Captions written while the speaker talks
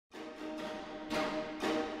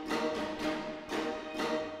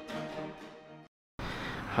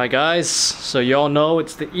Hi guys, so you all know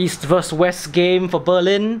it's the East vs West game for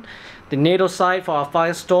Berlin. The NATO side for our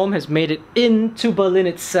Firestorm has made it into Berlin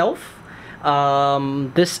itself.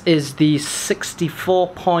 This is the 64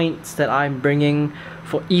 points that I'm bringing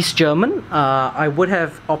for East German. I would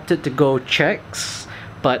have opted to go Czechs,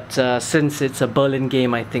 but since it's a Berlin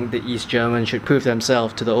game, I think the East Germans should prove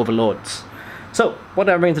themselves to the overlords. So, what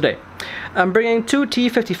am I bringing today? I'm bringing two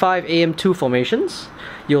T55 AM2 formations.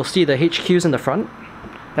 You'll see the HQs in the front.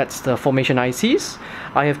 That's the formation ICs.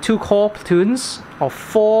 I have two core platoons of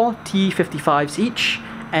 4 T55s each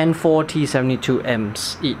and 4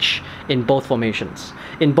 T72Ms each in both formations.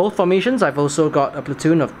 In both formations, I've also got a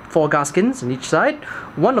platoon of 4 Gaskins on each side.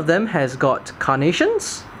 One of them has got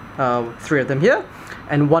Carnations, 3 of them here,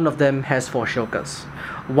 and one of them has 4 Shulkers.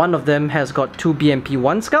 One of them has got 2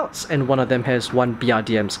 BMP-1 scouts, and one of them has 1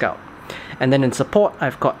 BRDM scout. And then in support,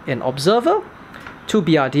 I've got an Observer, 2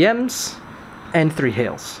 BRDMs, and 3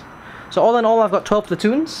 Hales. So all in all, I've got 12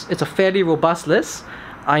 platoons. It's a fairly robust list.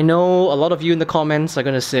 I know a lot of you in the comments are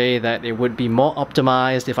going to say that it would be more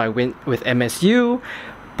optimized if I went with MSU,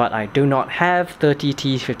 but I do not have 30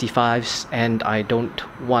 T55s and I don't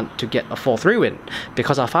want to get a 4-3 win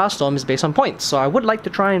because our Firestorm is based on points. So I would like to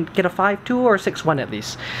try and get a 5-2 or a 6-1 at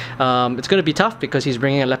least. It's going to be tough because he's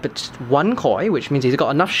bringing a Leopard 1 Koi, which means he's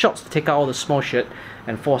got enough shots to take out all the small shit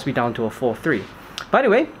and force me down to a 4-3. But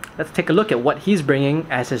anyway, let's take a look at what he's bringing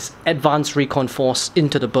as his advanced recon force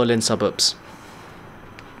into the Berlin suburbs.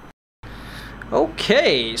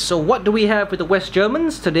 Okay, so what do we have with the West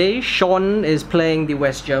Germans? Today, Sean is playing the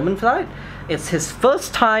West German side. It's his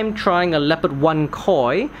first time trying a Leopard 1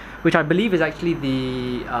 Koi, which I believe is actually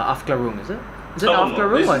the Afklarung, is it? Is it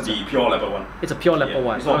Afklarung? No, this is the pure Leopard 1. It's a pure Leopard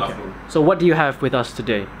 1. It's not okay. Afklarung. So what do you have with us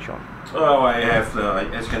today, Sean? I have,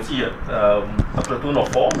 as you can see, a platoon of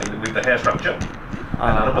 4 with the hair structure.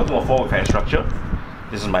 Another platoon of 4 with hair structure.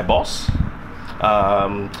 This is my boss.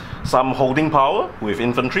 Some holding power with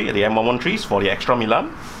infantry at the M113s for the extra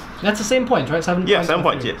Milan. That's the same point, right? 7 yeah, points. 7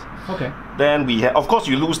 points, yes. Okay. Then we have, of course,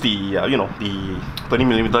 you lose the, you know, the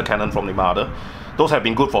 20mm cannon from the Marder. Those have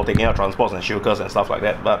been good for taking out transports and shulkers and stuff like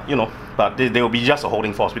that. But you know, they will be just a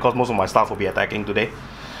holding force because most of my staff will be attacking today.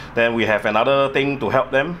 Then we have another thing to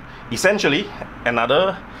help them. Essentially,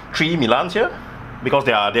 another 3 Milans here because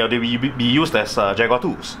they'll be used as Jaguar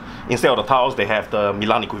 2s. Instead of the Taos, they have the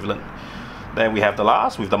Milan equivalent. Then we have the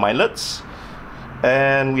last with the minelets.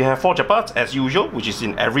 And we have 4 Japats as usual, which is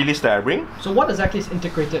in every list that I bring. So what exactly is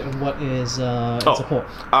integrated and what is in support?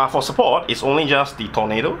 For support, it's only just the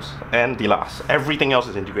Tornadoes and the last. Everything else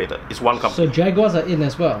is integrated. It's one company. So Jaguars are in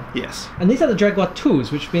as well? Yes. And these are the Jaguar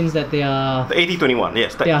 2s, which means that they are... The 8021,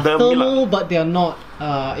 yes. They are thermal, but they are not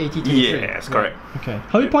 8023. Yes, correct. Right. Okay.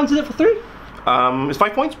 How many points is it for 3? It's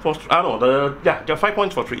 5 points for... there are 5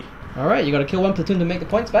 points for 3. Alright, you gotta kill 1 platoon to make the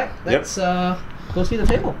points back. Let's go see the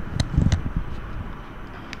table.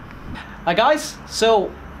 Hi guys,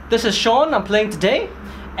 so this is Sean, I'm playing today,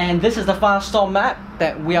 and this is the Firestorm map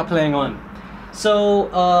that we are playing on. So,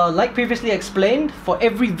 like previously explained, for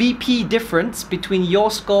every VP difference between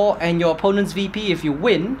your score and your opponent's VP if you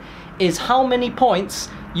win, is how many points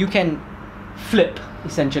you can flip,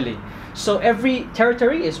 essentially. So every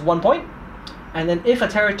territory is 1 point, and then if a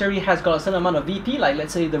territory has got a certain amount of VP, like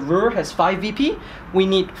let's say the Ruhr has 5 VP, we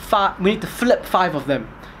need to flip 5 of them.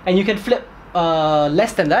 And you can flip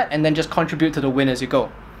less than that and then just contribute to the win as you go.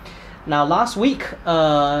 Now last week,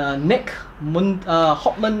 Nick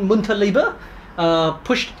Hopman Munterleber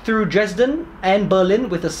pushed through Dresden and Berlin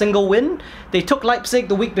with a single win. They took Leipzig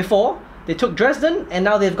the week before, they took Dresden, and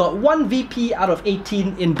now they've got 1 VP out of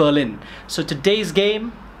 18 in Berlin. So today's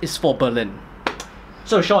game is for Berlin.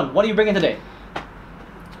 So Sean, what are you bringing today?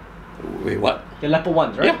 Wait, what? Your Leopard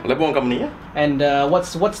 1s, right? Yeah, Leopard 1 company, yeah. And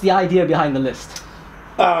what's the idea behind the list?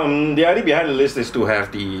 The idea behind the list is to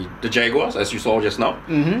have the Jaguars, as you saw just now,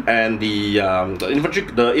 and the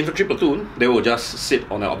infantry platoon. They will just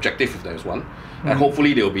sit on an objective if there's one, and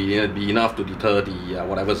hopefully they will be enough to deter the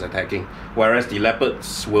whatever's attacking. Whereas the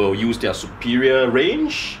Leopards will use their superior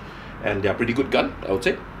range and their pretty good gun, I would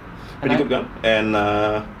say, good gun, and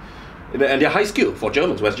they're high skill for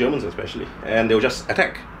Germans, West Germans especially, and they'll just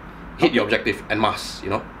attack, hit the objective en masse,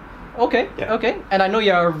 you know. Okay, okay. And I know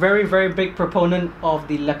you're a very, very big proponent of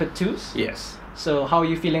the Leopard 2s. Yes. So how are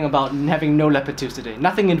you feeling about having no Leopard 2s today?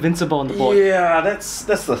 Nothing invincible on the board. Yeah, that's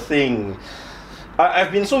the thing.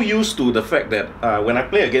 I've been so used to the fact that when I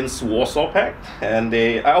play against Warsaw Pact, and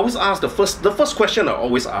I always ask the first question I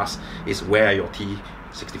always ask is, where are your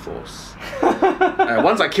T-64s?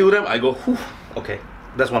 Once I kill them, I go, whew, okay.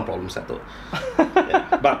 That's one problem settled.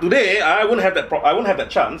 Yeah. But today I won't have that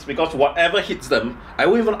chance because whatever hits them, I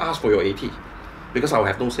won't even ask for your AT. Because I'll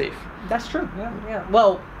have no save. That's true. Yeah.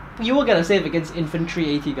 Well, you will get a save against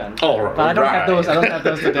infantry AT guns. Oh, right. But I don't have those. I don't have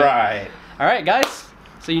those today. Right. All right, guys.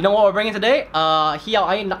 So you know what we're bringing today? I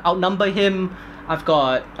outnumber him. I've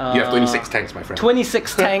got. You have 26 tanks, my friend.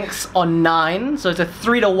 26 tanks on 9, so it's a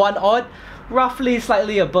 3-to-1 odd, roughly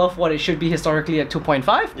slightly above what it should be historically at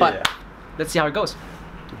 2.5. But let's see how it goes.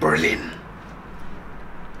 Berlin.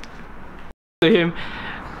 Him.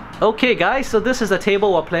 Okay, guys. So this is the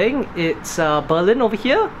table we're playing. It's Berlin over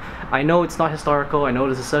here. I know it's not historical. I know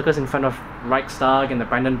there's a circus in front of Reichstag and the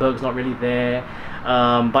Brandenburg's not really there.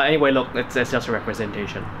 But anyway, look, it's just a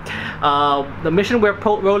representation. The mission we're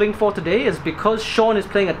rolling for today is because Sean is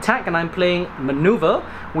playing attack and I'm playing maneuver.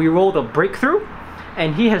 We roll the breakthrough,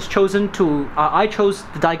 and he has chosen to. I chose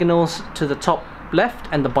the diagonals to the top left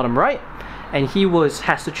and the bottom right, and he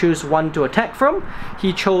has to choose one to attack from.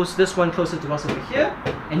 He chose this one closer to us over here,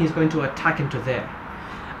 and he's going to attack into there.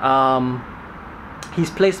 He's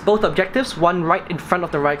placed both objectives, one right in front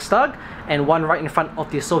of the Reichstag and one right in front of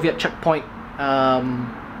the Soviet checkpoint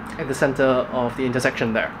at the center of the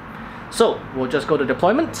intersection there. So we'll just go to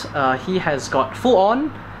deployment. He has got full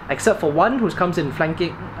on, except for one who comes in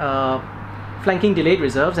flanking delayed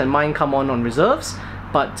reserves, and mine come on reserves,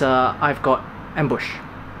 but I've got ambush.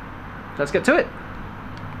 Let's get to it.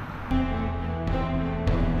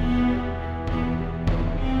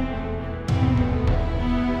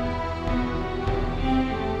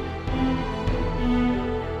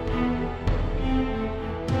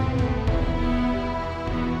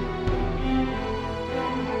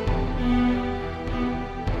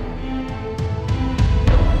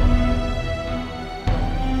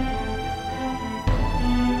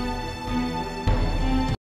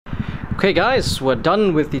 Okay guys, we're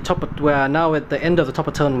done with the we're now at the end of the top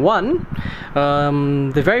of turn 1.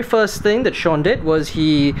 The very first thing that Sean did was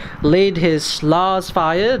he laid his Lars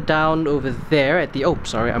fire down over there at the... Oh,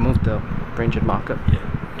 sorry, I moved the ranged marker.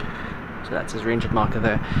 So that's his ranged marker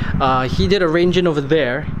there. He did a range-in over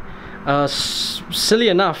there. Silly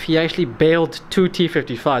enough, he actually bailed 2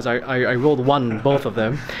 T-55s. I rolled both of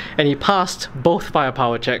them, and he passed both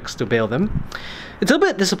firepower checks to bail them. It's a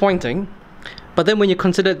bit disappointing. But then when you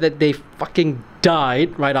consider that they fucking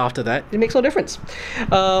died right after that, it makes no difference.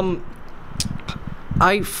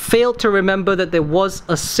 I failed to remember that there was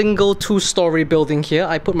a single 2-story building here.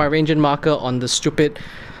 I put my ranging marker on the stupid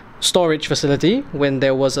storage facility when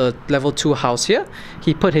there was a level 2 house here.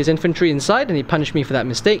 He put his infantry inside and he punished me for that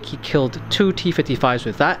mistake. He killed 2 T-55s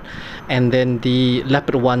with that, and then the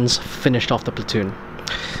Leopard 1s finished off the platoon.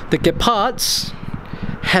 The Gepards,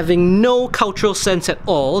 having no cultural sense at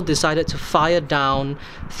all, decided to fire down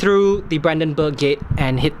through the Brandenburg gate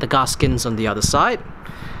and hit the Gaskins on the other side.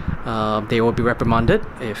 They will be reprimanded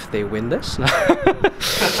if they win this.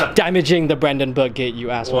 Damaging the Brandenburg gate,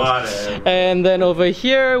 you assholes. Whatever. And then over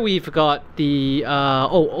here we've got the...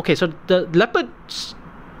 okay, so the Leopard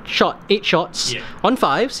shot 8 shots on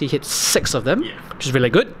 5s. He hit 6 of them, which is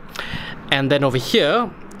really good. And then over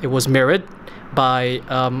here, it was mirrored by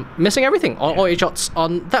missing everything, all 8 shots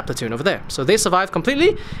on that platoon over there. So they survived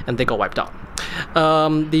completely and they got wiped out.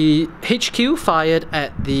 The HQ fired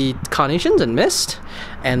at the Carnations and missed,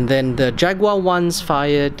 and then the Jaguar 2s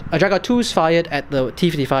fired at the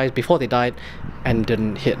T-55s before they died and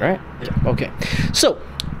didn't hit, right? Yeah. Okay. So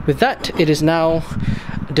with that, it is now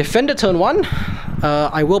Defender turn 1.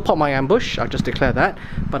 I will pop my ambush, I'll just declare that,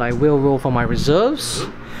 but I will roll for my reserves.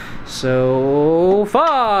 So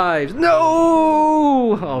 5.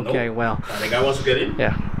 No. Okay, well. I think I want to get in.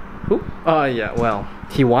 Yeah. Who? Oh yeah. Well,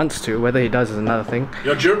 he wants to. Whether he does is another thing.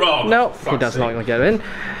 You're jerk. No, he does not get in.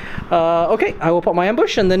 Okay, I will pop my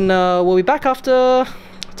ambush and then we'll be back after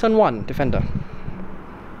turn 1. Defender.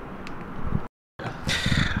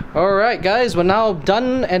 Alright guys, we're now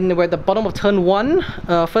done and we're at the bottom of turn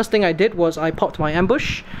 1. First thing I did was I popped my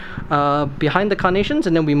ambush behind the Carnations,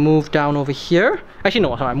 and then we moved down over here. Actually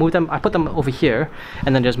no, sorry, I put them over here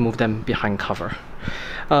and then just moved them behind cover.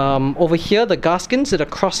 Over here the Gaskins did a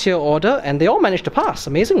crosshair order and they all managed to pass,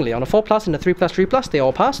 amazingly. On a 4+ and a 3+3+, they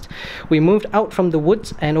all passed. We moved out from the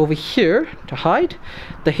woods and over here to hide.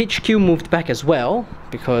 The HQ moved back as well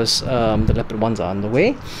because the Leopard 1s are on the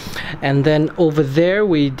way. And then over there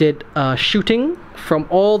we did shooting from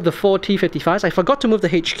all the 4 T-55s. I forgot to move the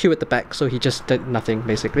HQ at the back, so he just did nothing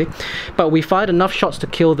basically. But we fired enough shots to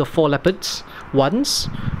kill the 4 Leopards 1s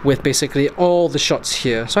with basically all the shots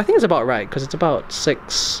here. So I think it's about right, because it's about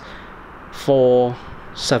 6, 4,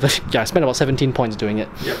 7. Yeah, I spent about 17 points doing it.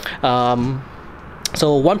 Yep.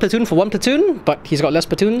 So 1 platoon for 1 platoon, but he's got less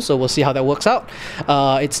platoons, so we'll see how that works out.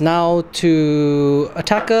 It's now to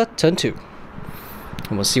attacker turn 2.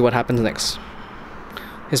 And we'll see what happens next.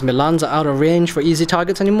 His Milans are out of range for easy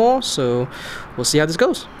targets anymore, so we'll see how this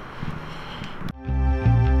goes.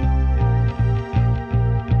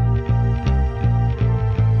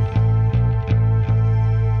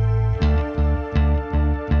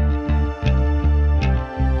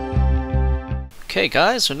 Okay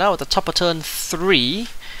guys, so now at the top of turn 3,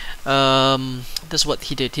 this is what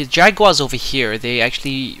he did. His Jaguars over here, they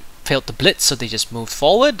actually failed to blitz, so they just moved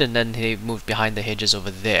forward, and then they moved behind the hedges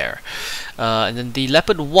over there. And then the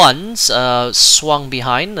Leopard 1s swung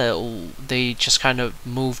behind, they just kind of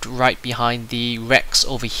moved right behind the Rex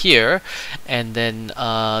over here, and then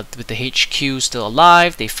with the HQ still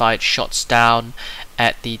alive, they fired shots down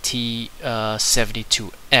at the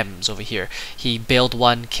T-72Ms over here. He bailed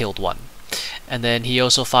one, killed one. And then he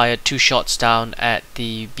also fired 2 shots down at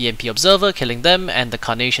the BMP Observer, killing them, and the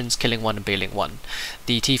Carnations, killing 1 and bailing 1.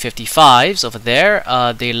 The T-55s over there,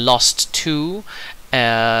 they lost 3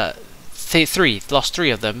 lost 3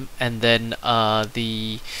 of them, and then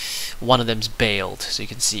one of them's bailed. So you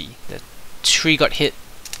can see that 3 got hit,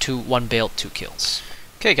 1 bailed, 2 kills.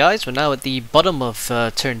 Okay guys, we're now at the bottom of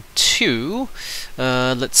turn 2.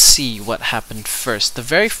 Let's see what happened first. The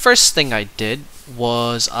very first thing I did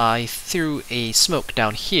was I threw a smoke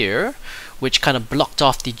down here, which kind of blocked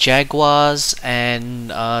off the Jaguars and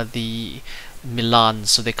the Milan,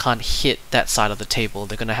 so they can't hit that side of the table.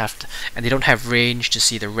 They're gonna have to, and they don't have range to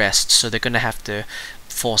see the rest, so they're gonna have to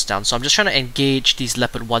force down. So I'm just trying to engage these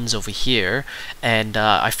Leopard 1s over here, and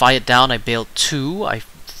I fired down, I bailed 2, I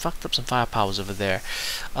fucked up some firepowers over there.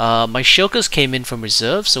 My Shilkers came in from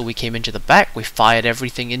reserve, so we came into the back, we fired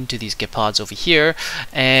everything into these Gepards over here,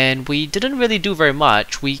 and we didn't really do very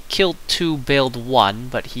much. We killed 2, bailed 1,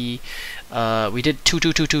 but we did 2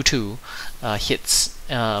 hits,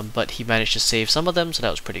 but he managed to save some of them, so that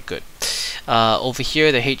was pretty good. Over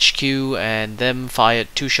here, the HQ and them fired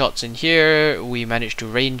 2 shots in here. We managed to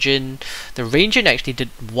range in. The range in actually did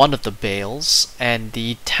 1 of the bails, and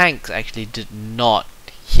the tanks actually did not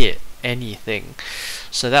hit anything,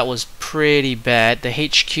 so that was pretty bad. The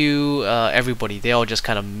HQ, everybody, they all just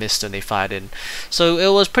kind of missed when they fired in, so it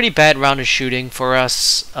was pretty bad round of shooting for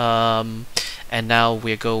us. And now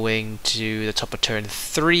we're going to the top of turn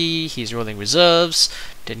 3. He's rolling reserves,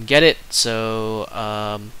 didn't get it, so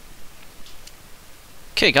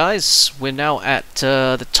okay guys, we're now at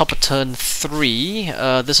the top of turn 3.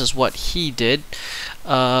 This is what he did.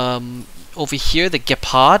 Over here, the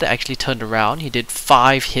Gepard actually turned around. He did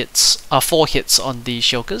 4 hits on the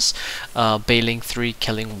Shilkers, bailing 3,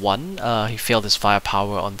 killing 1. He failed his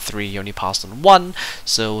firepower on 3, he only passed on 1,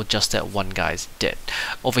 so just that 1 guy's dead.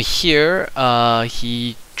 Over here,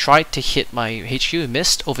 he tried to hit my HQ, he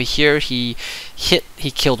missed. Over here, he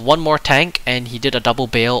killed 1 more tank, and he did a double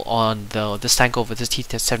bail on this tank over this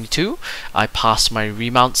T-72. I passed my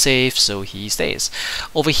remount save, so he stays.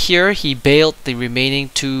 Over here, he bailed the remaining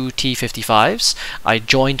 2 T-55s. I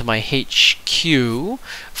joined my HQ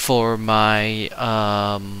for my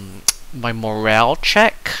my morale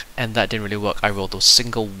check, and that didn't really work. I rolled a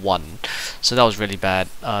single 1, so that was really bad.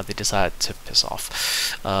 They decided to piss off.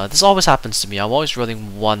 This always happens to me. I'm always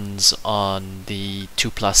rolling 1s on the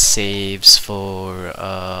 2+ saves for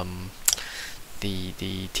the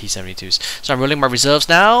T-72s. So I'm rolling my reserves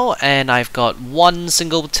now, and I've got 1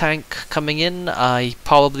 single tank coming in. I'm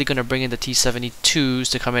probably going to bring in the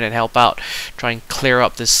T-72s to come in and help out, try and clear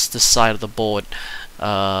up this side of the board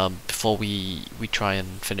before we try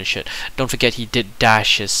and finish it. Don't forget he did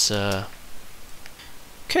dash his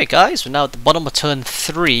Okay guys, we're now at the bottom of turn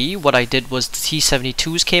 3. What I did was the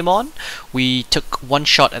T-72s came on. We took 1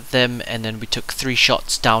 shot at them, and then we took 3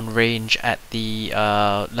 shots downrange at the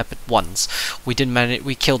Leopard 1s. We didn't manage.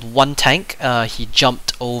 We killed 1 tank. He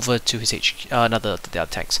jumped over to his the other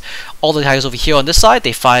tanks. All the guys over here on this side,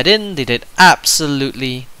 they fired in. They did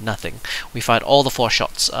absolutely nothing. We fired all the 4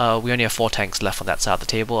 shots. We only have 4 tanks left on that side of the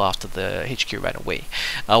table after the HQ ran away.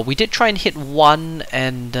 We did try and hit 1,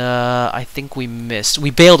 and I think we missed.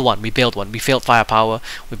 We bailed one. We failed firepower.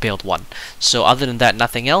 We bailed 1. So other than that,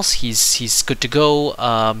 nothing else. He's good to go.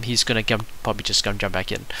 He's gonna probably just gonna jump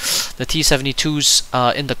back in. The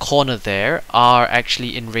T-72s in the corner there are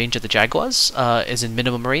actually in range of the Jaguars. Is in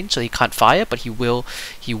minimum range, so he can't fire, but he will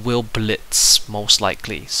blitz most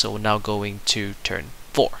likely. So we're now going to turn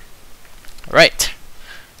 4. All right,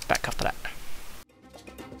 back after that.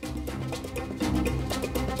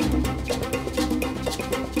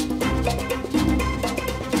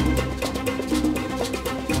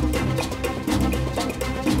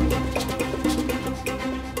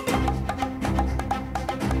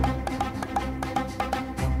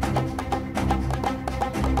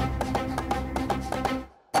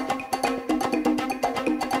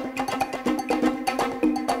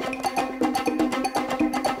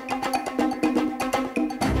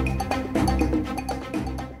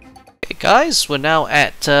 Guys, we're now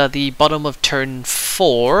at the bottom of turn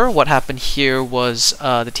 4. What happened here was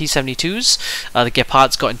the T-72s, the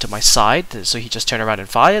Gepards got into my side, so he just turned around and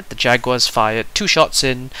fired. The Jaguars fired 2 shots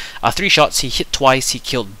in, 3 shots, he hit twice, he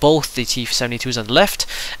killed both the T-72s on the left,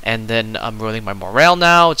 and then I'm rolling my morale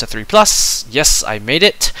now. It's a 3+, yes, I made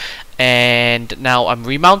it, and now I'm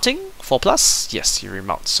remounting. 4+? Yes, he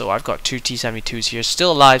remounts. So I've got 2 T-72s here,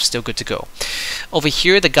 still alive, still good to go. Over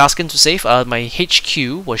here, the Gaskins were safe. My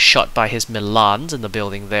HQ was shot by his Milans in the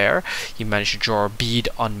building there. He managed to draw a bead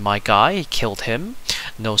on my guy. He killed him.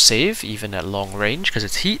 No save, even at long range, because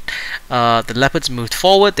it's heat. The Leopards moved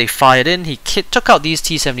forward. They fired in. He took out these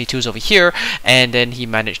T-72s over here, and then he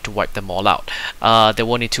managed to wipe them all out. There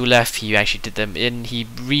were only 2 left. He actually did them in. He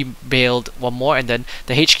re-bailed 1 more, and then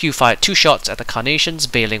the HQ fired 2 shots at the Carnations,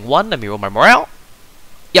 bailing 1. Let me roll my morale.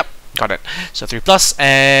 Yep, got it. So 3+,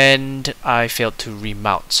 and I failed to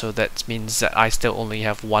remount, so that means that I still only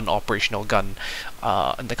have 1 operational gun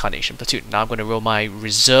in the Carnation platoon. Now I'm going to roll my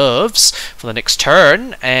reserves for the next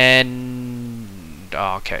turn, and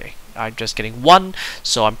okay, I'm just getting 1,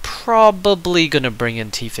 so I'm probably going to bring in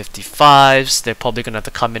T-55s. They're probably going to have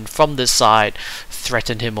to come in from this side,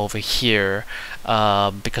 threaten him over here,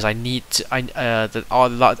 because I need to,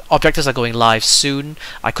 the objectives are going live soon.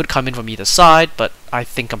 I could come in from either side, but I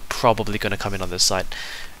think I'm probably going to come in on this side.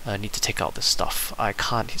 I need to take out this stuff. I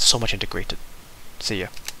can't, it's so much integrated. See ya.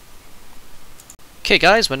 Okay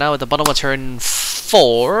guys, we're now at the bottom of turn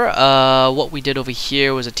 4. What we did over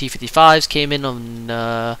here was the T-55s came in on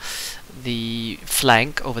the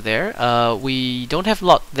flank over there. We don't have a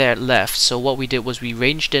lot there left, so what we did was we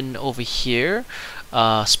ranged in over here,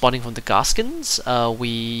 spawning from the Gaskins.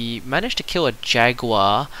 We managed to kill a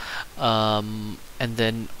Jaguar, and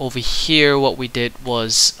then over here what we did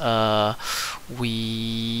was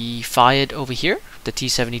we fired over here. The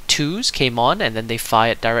T-72s came on, and then they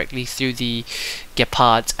fired directly through the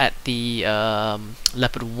Gepards at the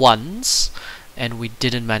Leopard 1s, and we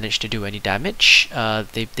didn't manage to do any damage.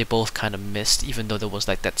 They both kind of missed, even though there was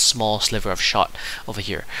like that small sliver of shot over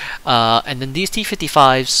here. And then these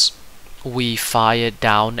T-55s, we fired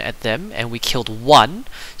down at them, and we killed 1,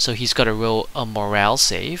 so he's got to roll a morale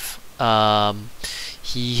save.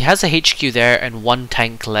 He has a HQ there and 1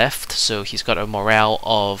 tank left, so he's got a morale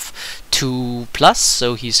of 2+,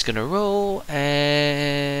 so he's gonna roll,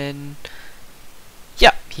 and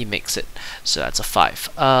yeah, he makes it, so that's a 5.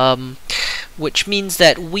 Which means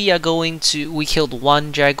that we killed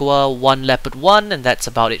 1 Jaguar, 1 Leopard 1, and that's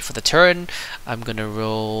about it for the turn. I'm gonna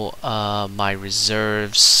roll my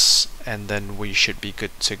reserves, and then we should be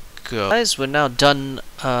good to go. Guys, we're now done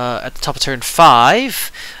at the top of turn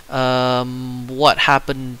 5. What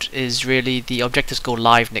happened is really the objectives go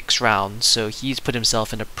live next round, so he's put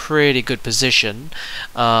himself in a pretty good position.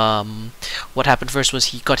 What happened first was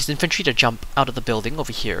he got his infantry to jump out of the building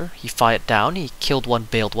over here. He fired down, he killed 1,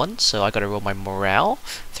 bailed 1, so I gotta roll my morale.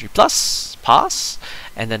 3+, pass,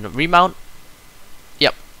 and then remount.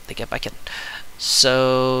 Yep, they get back in.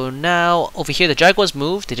 So now over here the Jaguars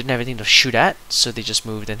moved. They didn't have anything to shoot at, so they just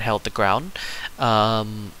moved and held the ground.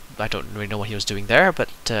 I don't really know what he was doing there, but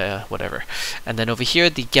whatever. And then over here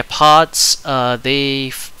the Gepards, they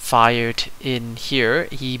fired in here.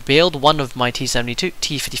 He bailed 1 of my T-72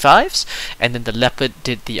 T-55s, and then the Leopard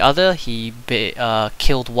did the other. He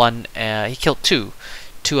killed 1. He killed 2.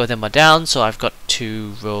 2 of them are down, so I've got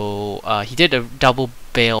to roll. He did a double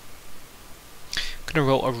bail. I'm gonna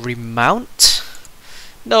roll a remount.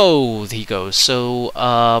 No, he goes. So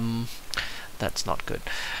that's not good.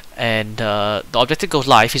 And the objective goes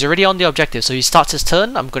live. He's already on the objective, so he starts his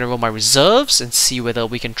turn. I'm going to roll my reserves and see whether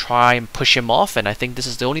we can try and push him off, and I think this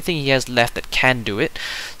is the only thing he has left that can do it.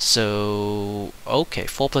 So, okay,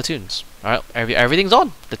 4 platoons. Alright, everything's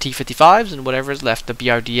on. The T-55s and whatever is left, the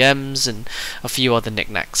BRDMs and a few other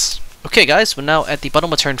knickknacks. Okay guys, we're now at the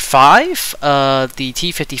bottom of turn 5. The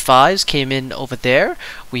T-55s came in over there.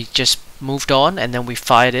 We just moved on, and then we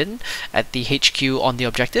fired in at the HQ on the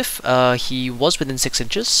objective. He was within 6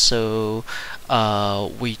 inches, so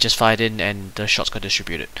we just fired in and the shots got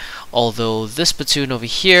distributed. Although this platoon over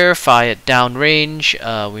here fired downrange,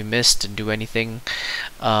 we missed, didn't do anything.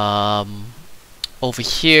 Over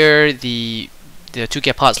here, there are 2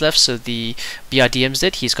 Gepards left, so the BRDMs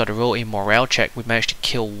did. He's got to roll a morale check. We managed to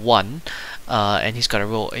kill 1, and he's got to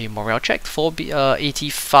roll a morale check for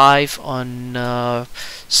 85 on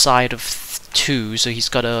side of 2, so he's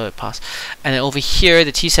got to pass. And then over here,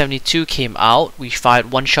 the T-72 came out. We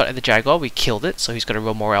fired 1 shot at the Jaguar. We killed it, so he's got to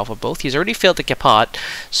roll morale for both. He's already failed the Gepard,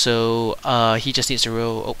 so he just needs to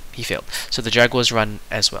roll. Oh, he failed. So the Jaguars run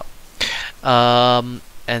as well.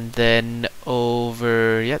 and then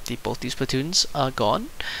over, yep, both these platoons are gone.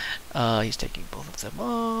 He's taking both of them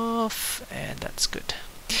off, and that's good.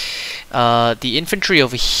 The infantry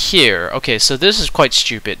over here, okay, so this is quite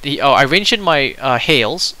stupid. I ranged in my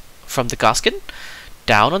hails from the Gaskin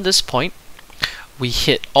down on this point. We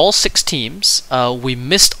hit all 6 teams, we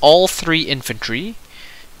missed all 3 infantry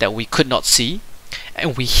that we could not see,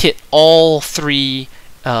 and we hit all 3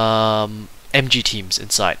 MG teams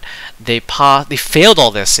inside. They failed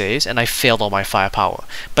all their saves, and I failed all my firepower.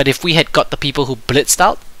 But if we had got the people who blitzed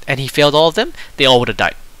out, and he failed all of them, they all would have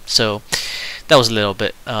died. So that was a little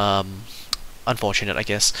bit unfortunate, I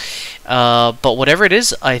guess. But whatever it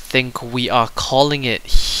is, I think we are calling it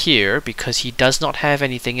here, because he does not have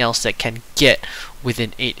anything else that can get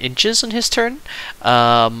within 8 inches on his turn.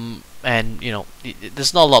 And, you know,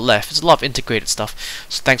 there's not a lot left. There's a lot of integrated stuff.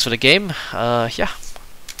 So thanks for the game. Yeah.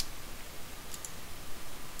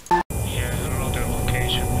 Yeah, I don't know their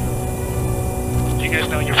location. Do you guys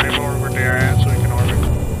know your paperwork where they're at, so we can orbit?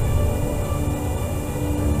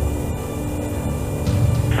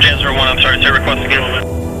 Jan 01, I'm sorry, say request again.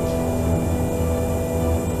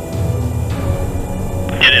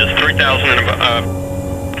 It is 3,000 and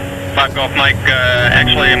 5 Golf Mike,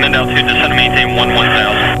 actually amend altitude to descend and maintain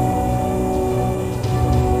 1,000.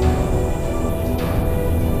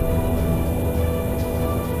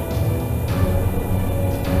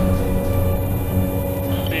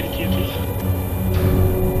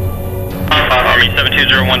 Army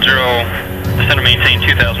 72010, descend and maintain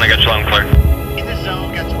 2,000, I got you loud and clear.